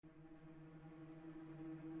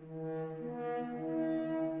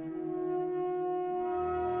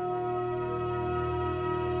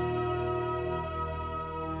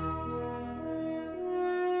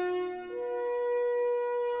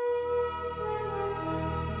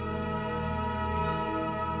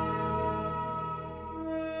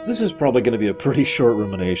This is probably going to be a pretty short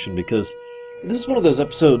rumination because this is one of those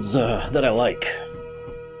episodes that I like.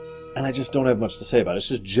 And I just don't have much to say about it. It's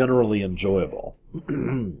just generally enjoyable.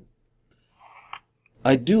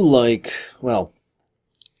 I do like, well,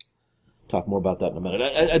 talk more about that in a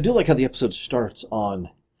minute. I do like how the episode starts on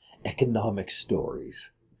economic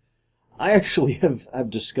stories. I actually have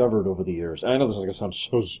discovered over the years, and I know this is going to sound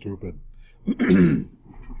so stupid,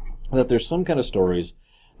 that there's some kind of stories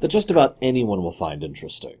that just about anyone will find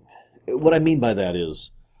interesting. What I mean by that is,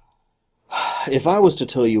 if I was to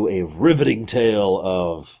tell you a riveting tale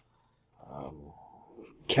of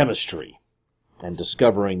chemistry and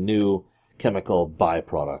discovering new chemical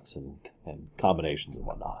byproducts and combinations and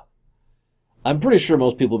whatnot, I'm pretty sure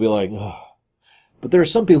most people will be like, ugh. But there are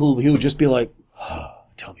some people who would just be like,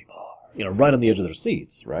 tell me more, right on the edge of their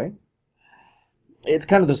seats, right? It's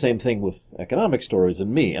kind of the same thing with economic stories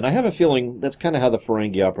and me, and I have a feeling that's kind of how the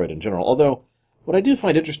Ferengi operate in general, although what I do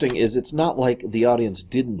find interesting is it's not like the audience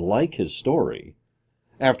didn't like his story.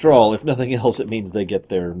 After all, if nothing else, it means they get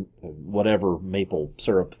their whatever maple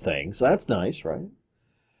syrup thing, so that's nice, right?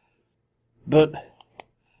 But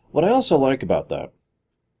what I also like about that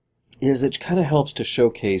is it kind of helps to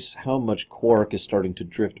showcase how much Quark is starting to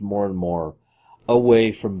drift more and more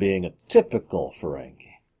away from being a typical Ferengi.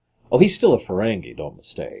 Oh, he's still a Ferengi, don't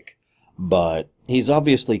mistake. But he's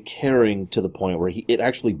obviously caring to the point where it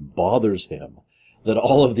actually bothers him that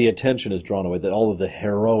all of the attention is drawn away, that all of the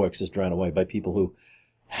heroics is drawn away by people who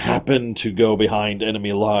happen to go behind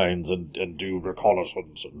enemy lines and do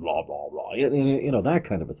reconnaissance and blah, blah, blah. That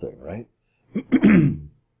kind of a thing, right?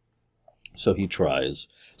 So he tries.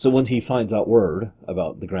 So once he finds out word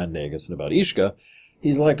about the Grand Nagus and about Ishka,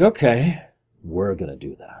 he's like, okay, we're going to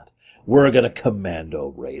do that. We're going to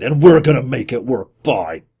commando raid, and we're going to make it work,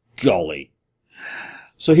 by golly.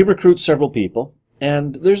 So he recruits several people,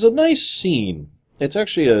 and there's a nice scene. It's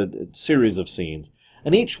actually a series of scenes,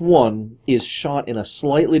 and each one is shot in a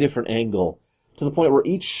slightly different angle to the point where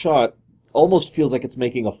each shot almost feels like it's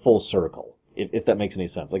making a full circle, if that makes any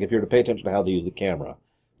sense. Like if you're to pay attention to how they use the camera.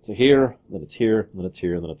 So here, then it's here, then it's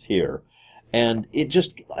here, and then it's here. And it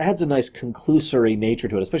just adds a nice conclusory nature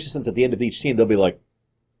to it, especially since at the end of each scene they'll be like,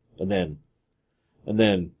 and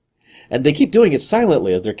then. And they keep doing it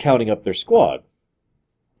silently as they're counting up their squad.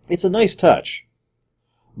 It's a nice touch.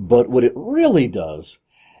 But what it really does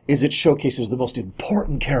is it showcases the most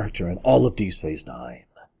important character in all of Deep Space Nine.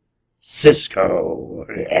 Sisko.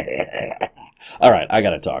 Alright, I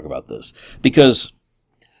gotta talk about this. Because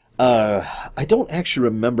I don't actually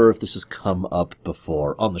remember if this has come up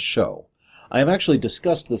before on the show. I have actually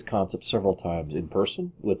discussed this concept several times in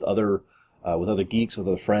person with other geeks, with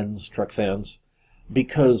other friends, Trek fans,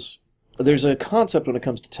 because there's a concept when it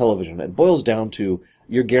comes to television. It boils down to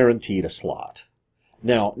you're guaranteed a slot.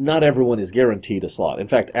 Now, not everyone is guaranteed a slot. In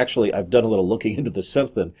fact, actually, I've done a little looking into this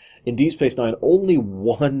since then. In Deep Space Nine, only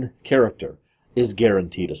one character is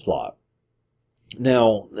guaranteed a slot.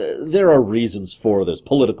 Now, there are reasons for this,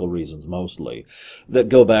 political reasons mostly, that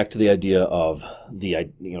go back to the idea of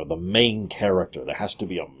the main character. There has to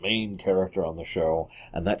be a main character on the show,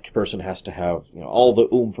 and that person has to have all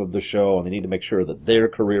the oomph of the show, and they need to make sure that their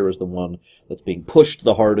career is the one that's being pushed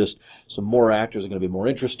the hardest, so more actors are going to be more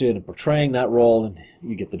interested in portraying that role, and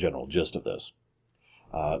you get the general gist of this.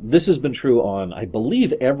 This has been true on, I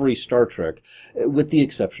believe, every Star Trek, with the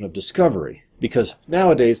exception of Discovery, because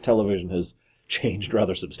nowadays television has changed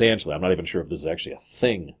rather substantially. I'm not even sure if this is actually a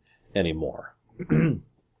thing anymore.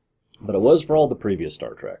 But it was for all the previous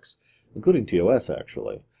Star Treks, including TOS,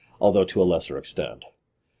 actually, although to a lesser extent.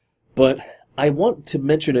 But I want to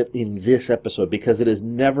mention it in this episode because it is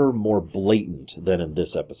never more blatant than in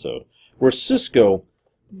this episode, where Sisko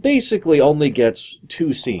basically only gets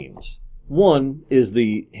two scenes. One is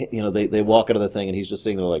they walk out of the thing and he's just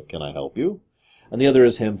sitting there like, can I help you? And the other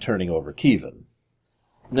is him turning over Kevin.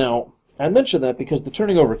 Now, I mention that because the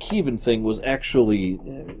turning over Kevin thing was actually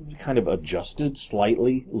kind of adjusted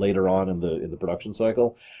slightly later on in the production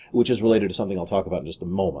cycle, which is related to something I'll talk about in just a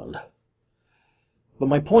moment. But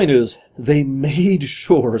my point is, they made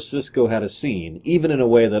sure Sisko had a scene, even in a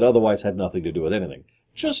way that otherwise had nothing to do with anything,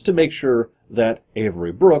 just to make sure that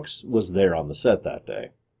Avery Brooks was there on the set that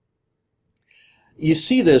day. You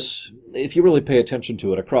see this, if you really pay attention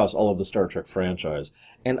to it, across all of the Star Trek franchise,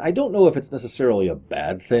 and I don't know if it's necessarily a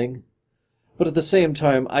bad thing, but at the same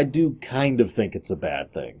time, I do kind of think it's a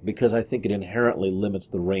bad thing, because I think it inherently limits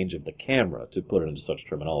the range of the camera, to put it into such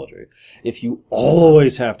terminology. If you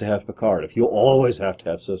always have to have Picard, if you always have to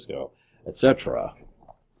have Sisko, etc.,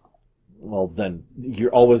 well, then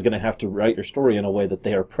you're always going to have to write your story in a way that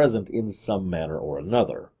they are present in some manner or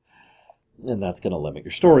another. And that's going to limit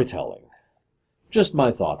your storytelling. Just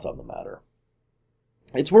my thoughts on the matter.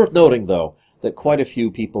 It's worth noting, though, that quite a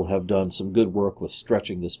few people have done some good work with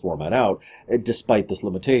stretching this format out, despite this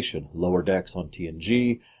limitation. Lower Decks on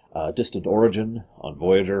TNG, Distant Origin on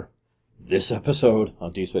Voyager, this episode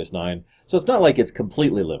on Deep Space Nine. So it's not like it's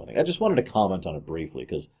completely limiting. I just wanted to comment on it briefly,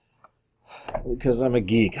 because I'm a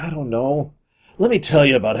geek. I don't know. Let me tell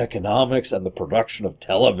you about economics and the production of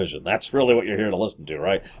television. That's really what you're here to listen to,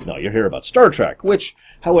 right? No, you're here about Star Trek, which,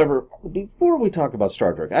 however, before we talk about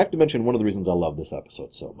Star Trek, I have to mention one of the reasons I love this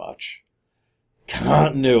episode so much.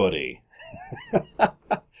 Continuity.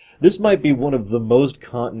 This might be one of the most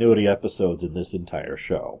continuity episodes in this entire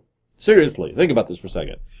show. Seriously, think about this for a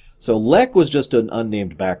second. So Lek was just an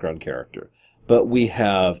unnamed background character. But we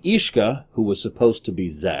have Ishka, who was supposed to be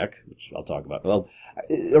Zek, which I'll talk about. Well,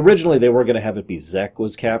 originally they were going to have it be Zek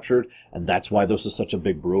was captured, and that's why this was such a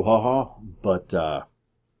big brouhaha. But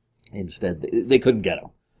instead, they couldn't get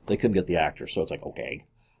him. They couldn't get the actor, so it's like, okay,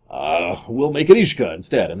 we'll make it Ishka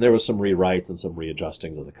instead. And there was some rewrites and some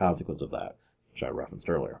readjustings as a consequence of that, which I referenced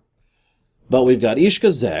earlier. But we've got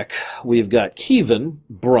Ishka Zek, we've got Kevin,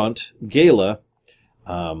 Brunt, Gala,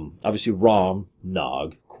 obviously Rom,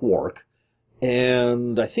 Nog, Quark,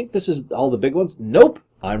 and I think this is all the big ones. Nope,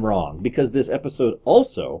 I'm wrong, because this episode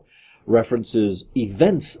also references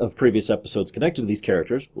events of previous episodes connected to these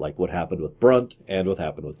characters, like what happened with Brunt and what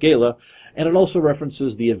happened with Gala, and it also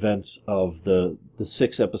references the events of the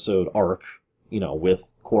 6-episode arc,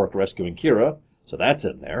 with Quark rescuing Kira, so that's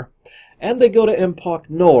in there. And they go to Empok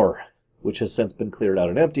Nor, which has since been cleared out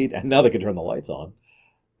and emptied, and now they can turn the lights on,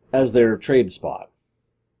 as their trade spot.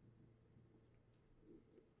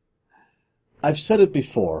 I've said it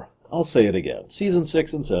before, I'll say it again. Season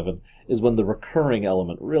 6 and 7 is when the recurring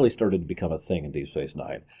element really started to become a thing in Deep Space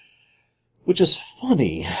Nine. Which is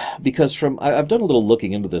funny, because I've done a little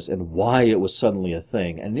looking into this and why it was suddenly a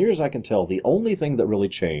thing, and near as I can tell, the only thing that really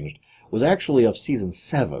changed was actually of Season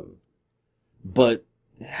 7. But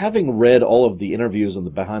having read all of the interviews and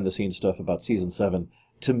the behind-the-scenes stuff about Season 7,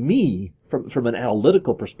 to me, from an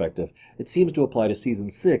analytical perspective, it seems to apply to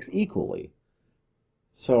Season 6 equally.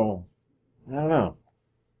 So, I don't know.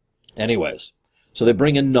 Anyways, so they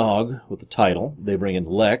bring in Nog with the title, they bring in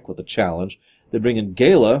Lek with the challenge, they bring in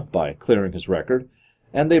Gala by clearing his record,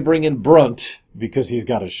 and they bring in Brunt because he's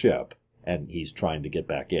got a ship, and he's trying to get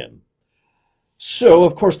back in. So,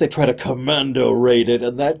 of course, they try to commando raid it,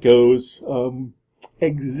 and that goes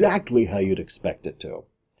exactly how you'd expect it to.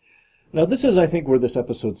 Now, this is, I think, where this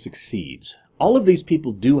episode succeeds. All of these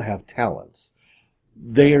people do have talents.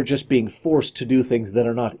 They are just being forced to do things that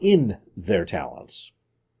are not in their talents.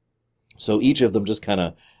 So each of them just kind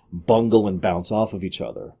of bungle and bounce off of each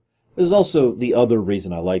other. This is also the other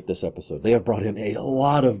reason I like this episode. They have brought in a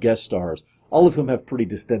lot of guest stars, all of whom have pretty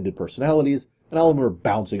distended personalities, and all of them are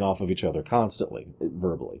bouncing off of each other constantly,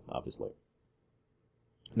 verbally, obviously.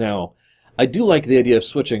 Now, I do like the idea of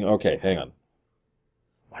switching. Okay, hang on.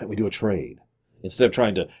 Why don't we do a trade? Instead of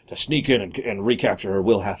trying to sneak in and recapture her,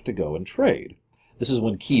 we'll have to go and trade. This is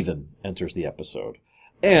when Kevin enters the episode.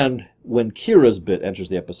 And when Kira's bit enters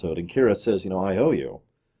the episode, and Kira says, I owe you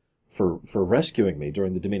for rescuing me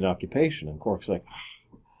during the Dominion occupation. And Quark's like,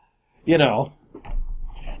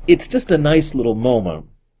 it's just a nice little moment.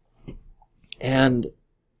 And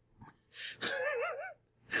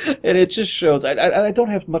and it just shows, I don't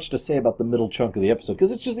have much to say about the middle chunk of the episode,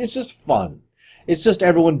 because it's just fun. It's just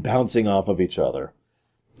everyone bouncing off of each other.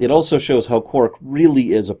 It also shows how Quark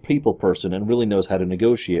really is a people person and really knows how to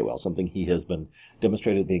negotiate well, something he has been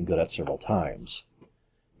demonstrated being good at several times.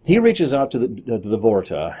 He reaches out to the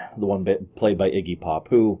Vorta, the one played by Iggy Pop,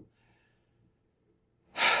 who,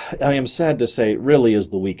 I am sad to say, really is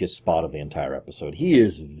the weakest spot of the entire episode. He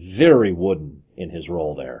is very wooden in his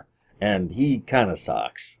role there, and he kind of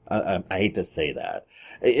sucks. I hate to say that.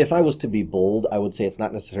 If I was to be bold, I would say it's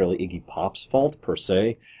not necessarily Iggy Pop's fault, per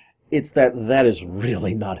se. It's that is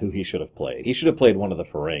really not who he should have played. He should have played one of the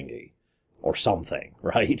Ferengi, or something,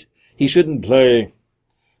 right? He shouldn't try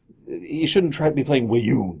to be playing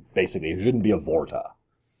Wiyun, basically. He shouldn't be a Vorta.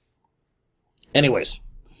 Anyways,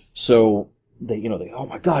 so they, oh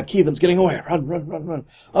my God, Kevin's getting away. Run.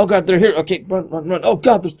 Oh God, they're here. Okay, run. Oh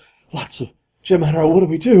God, there's lots of Jim Admiral. What do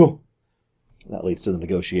we do? That leads to the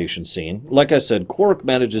negotiation scene. Like I said, Quark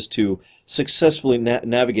manages to successfully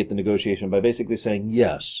navigate the negotiation by basically saying,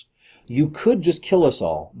 yes, you could just kill us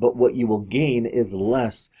all, but what you will gain is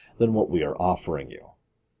less than what we are offering you.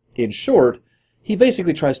 In short, he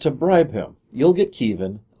basically tries to bribe him. You'll get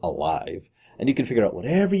Kevin alive, and you can figure out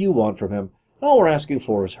whatever you want from him, and all we're asking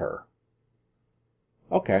for is her.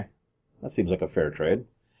 Okay, that seems like a fair trade.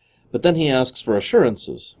 But then he asks for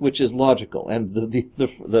assurances, which is logical, and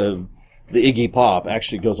the the Iggy Pop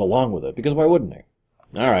actually goes along with it, because why wouldn't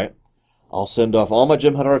he? Alright, I'll send off all my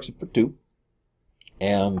Jem'Hadar except for 2,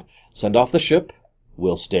 and send off the ship.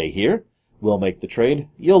 We'll stay here. We'll make the trade.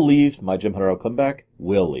 You'll leave. My Jem'Hadar will come back.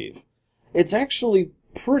 We'll leave. It's actually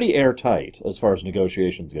pretty airtight as far as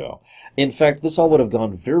negotiations go. In fact, this all would have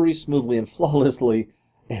gone very smoothly and flawlessly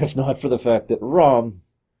if not for the fact that Rom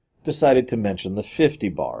decided to mention the 50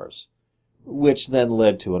 bars, which then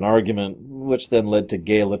led to an argument, which then led to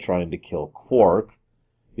Gala trying to kill Quark,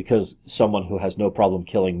 because someone who has no problem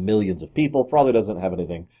killing millions of people probably doesn't have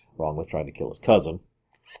anything wrong with trying to kill his cousin.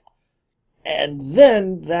 And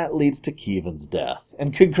then that leads to Keevan's death.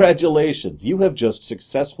 And congratulations, you have just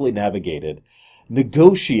successfully navigated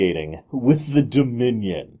negotiating with the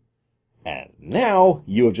Dominion. And now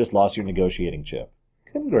you have just lost your negotiating chip.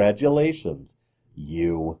 Congratulations,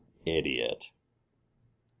 you idiot.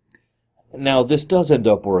 Now, this does end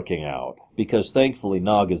up working out, because thankfully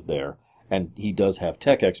Nog is there, and he does have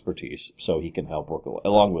tech expertise, so he can help work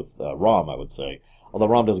along with Rom, I would say. Although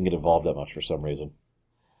Rom doesn't get involved that much for some reason.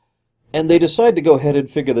 And they decide to go ahead and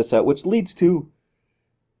figure this out, which leads to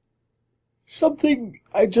something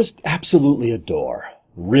I just absolutely adore.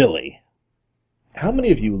 Really. How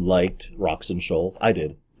many of you liked Rocks and Shoals? I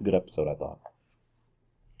did. It's a good episode, I thought.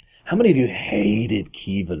 How many of you hated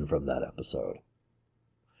Keevan from that episode?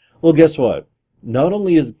 Well, guess what? Not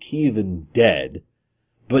only is Keevan dead,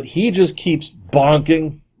 but he just keeps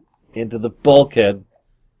bonking into the bulkhead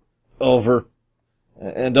over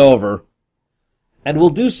and over, and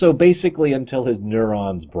will do so basically until his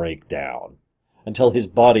neurons break down, until his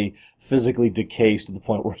body physically decays to the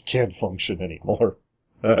point where it can't function anymore.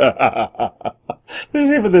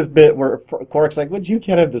 There's even this bit where Quark's like, "Would you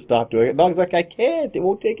get him to stop doing it?" And Nog's like, "I can't. It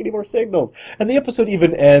won't take any more signals." And the episode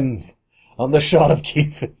even ends on the shot of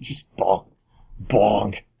Keevan just bong,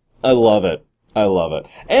 bong. I love it. I love it.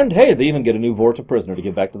 And hey, they even get a new Vorta prisoner to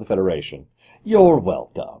give back to the Federation. You're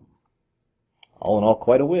welcome. All in all,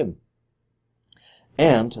 quite a win.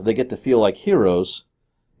 And they get to feel like heroes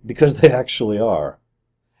because they actually are.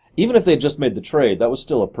 Even if they just made the trade, that was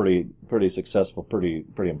still a pretty successful, pretty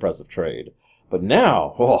impressive trade. But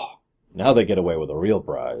now, now they get away with a real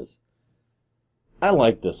prize. I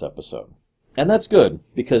like this episode. And that's good,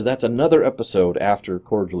 because that's another episode after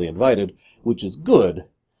Cordially Invited, which is good,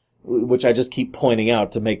 which I just keep pointing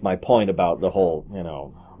out to make my point about the whole,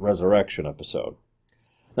 resurrection episode.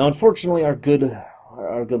 Now, unfortunately, our good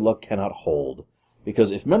luck cannot hold,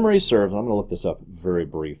 because if memory serves, I'm going to look this up very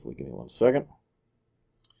briefly. Give me 1 second.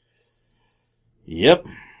 Yep.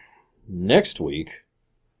 Next week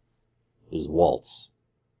is Waltz.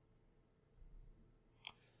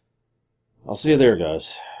 I'll see you there,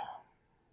 guys.